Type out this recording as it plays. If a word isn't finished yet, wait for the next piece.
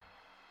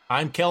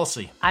I'm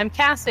Kelsey. I'm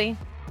Cassie.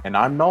 And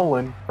I'm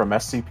Nolan from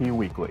SCP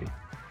Weekly.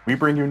 We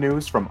bring you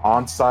news from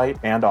on-site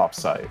and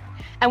off-site.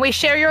 And we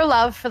share your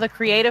love for the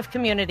creative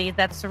community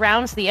that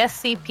surrounds the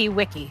SCP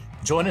Wiki.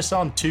 Join us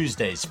on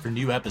Tuesdays for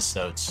new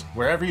episodes,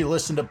 wherever you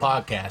listen to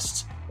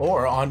podcasts,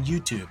 or on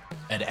YouTube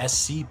at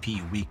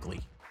SCP Weekly.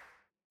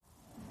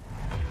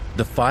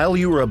 The file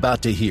you are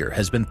about to hear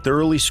has been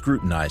thoroughly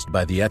scrutinized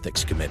by the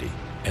Ethics Committee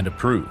and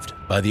approved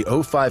by the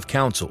O5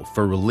 Council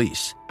for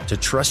release to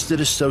trusted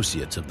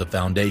associates of the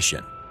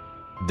Foundation.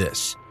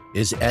 This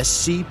is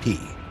SCP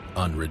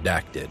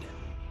Unredacted.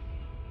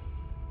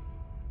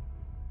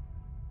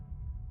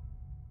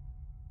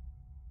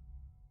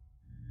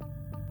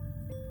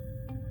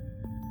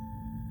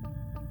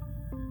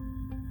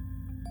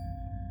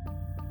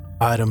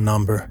 Item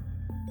number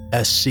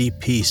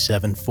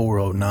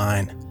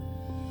SCP-7409.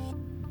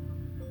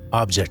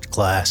 Object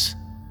class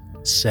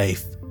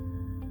Safe.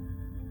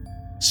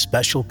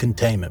 Special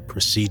containment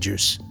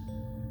procedures.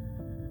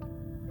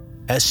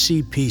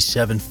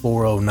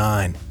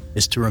 SCP-7409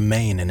 is to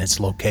remain in its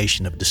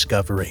location of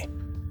discovery.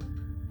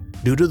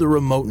 Due to the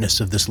remoteness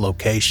of this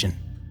location,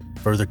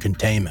 further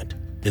containment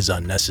is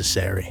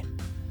unnecessary.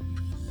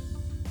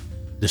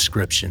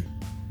 Description: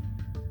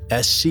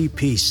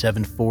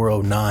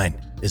 SCP-7409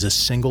 is a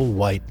single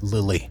white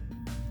lily,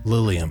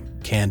 Lilium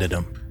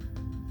candidum.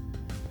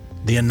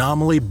 The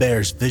anomaly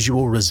bears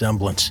visual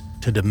resemblance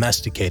to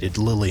domesticated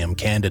Lilium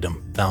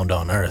candidum found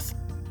on Earth.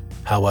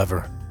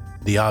 However,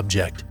 the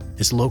object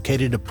is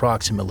located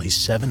approximately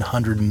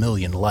 700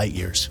 million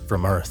light-years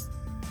from Earth.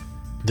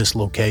 This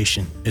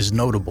location is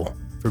notable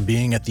for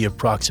being at the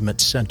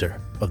approximate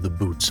center of the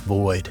Boots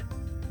Void.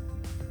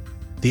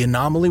 The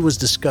anomaly was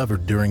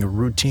discovered during a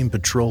routine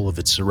patrol of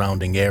its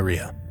surrounding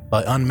area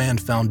by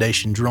unmanned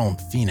Foundation drone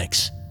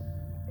Phoenix.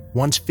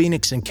 Once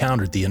Phoenix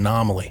encountered the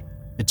anomaly,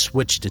 it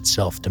switched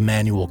itself to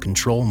manual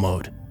control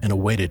mode and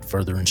awaited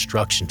further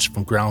instructions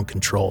from ground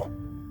control.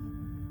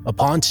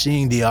 Upon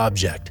seeing the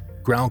object,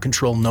 ground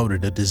control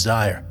noted a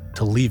desire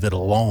to leave it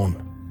alone,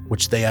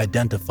 which they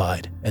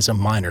identified as a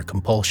minor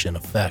compulsion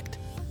effect.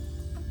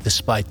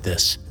 Despite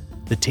this,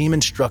 the team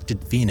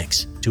instructed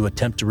Phoenix to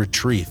attempt to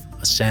retrieve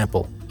a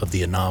sample of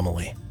the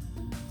anomaly.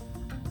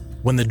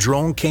 When the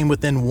drone came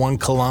within 1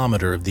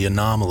 kilometer of the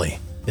anomaly,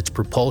 its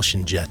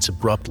propulsion jets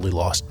abruptly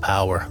lost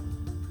power.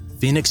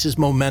 Phoenix's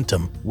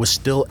momentum was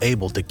still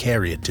able to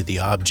carry it to the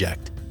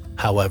object,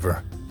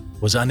 however,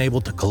 was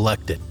unable to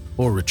collect it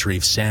or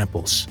retrieve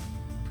samples.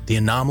 The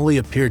anomaly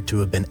appeared to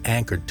have been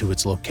anchored to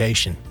its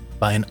location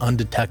by an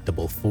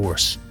undetectable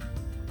force.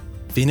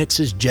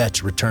 Phoenix's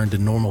jets returned to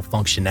normal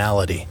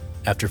functionality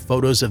after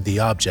photos of the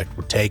object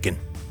were taken,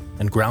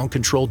 and ground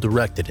control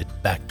directed it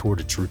back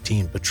toward its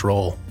routine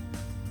patrol.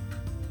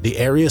 The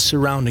area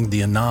surrounding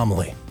the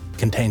anomaly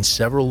contains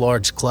several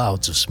large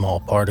clouds of small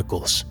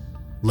particles,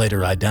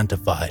 later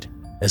identified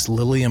as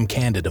Lilium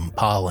candidum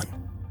pollen.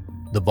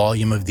 The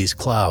volume of these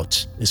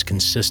clouds is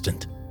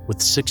consistent with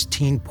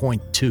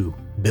 16.2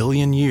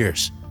 billion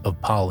years of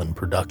pollen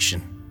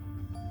production.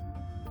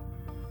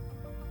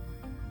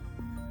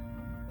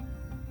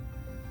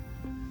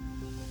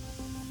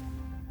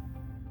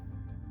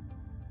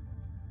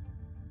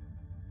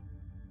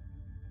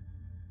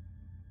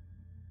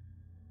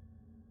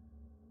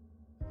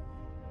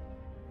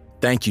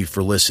 Thank you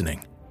for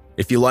listening.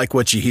 If you like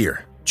what you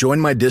hear, join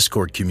my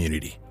Discord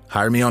community,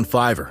 hire me on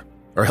Fiverr,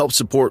 or help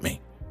support me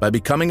by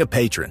becoming a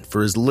patron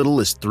for as little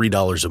as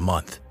 $3 a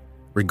month.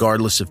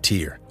 Regardless of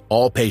tier,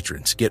 all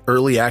patrons get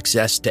early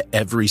access to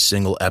every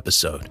single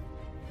episode.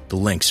 The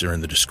links are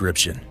in the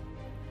description.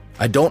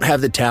 I don't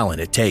have the talent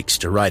it takes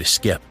to write a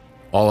skip.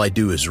 All I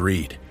do is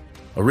read.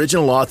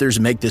 Original authors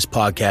make this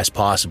podcast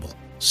possible,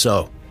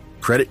 so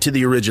credit to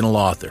the original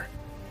author.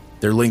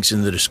 Their link's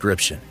in the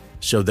description.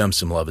 Show them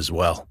some love as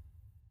well.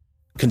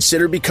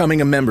 Consider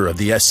becoming a member of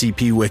the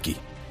SCP Wiki.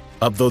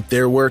 Upvote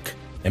their work,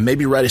 and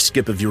maybe write a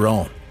skip of your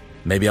own.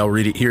 Maybe I'll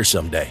read it here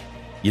someday.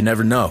 You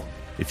never know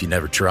if you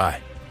never try.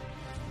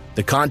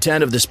 The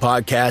content of this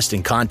podcast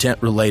and content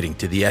relating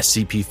to the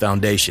SCP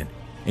Foundation,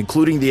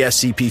 including the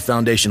SCP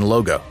Foundation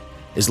logo,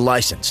 is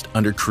licensed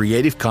under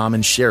Creative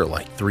Commons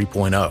Sharealike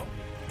 3.0,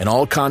 and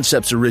all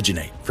concepts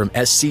originate from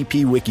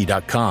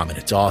scpwiki.com and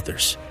its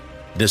authors.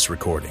 This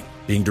recording,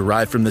 being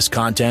derived from this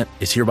content,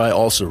 is hereby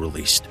also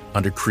released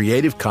under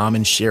Creative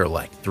Commons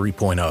Sharealike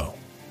 3.0.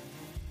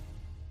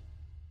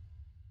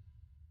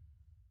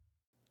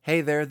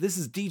 Hey there, this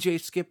is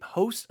DJ Skip,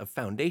 host of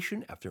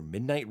Foundation After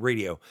Midnight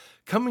Radio,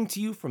 coming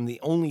to you from the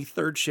only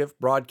third shift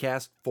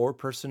broadcast for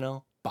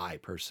personnel, by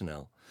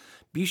personnel.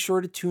 Be sure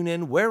to tune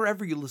in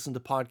wherever you listen to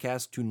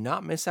podcasts to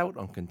not miss out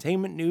on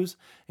containment news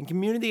and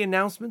community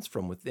announcements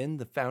from within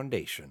the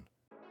Foundation.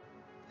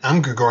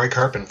 I'm Grigori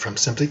Karpin from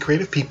Simply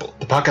Creative People,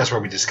 the podcast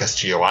where we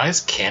discuss GOIs,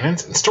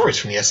 canons, and stories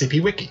from the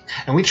SCP Wiki,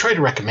 and we try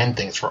to recommend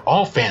things for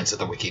all fans of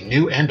the Wiki,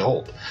 new and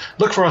old.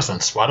 Look for us on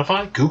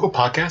Spotify, Google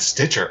Podcasts,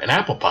 Stitcher, and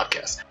Apple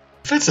Podcasts.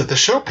 Visit the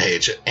show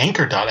page at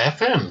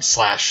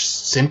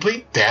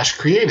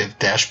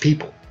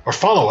anchor.fm/simply-creative-people, or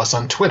follow us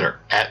on Twitter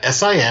at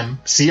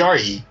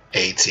SIMCREAT.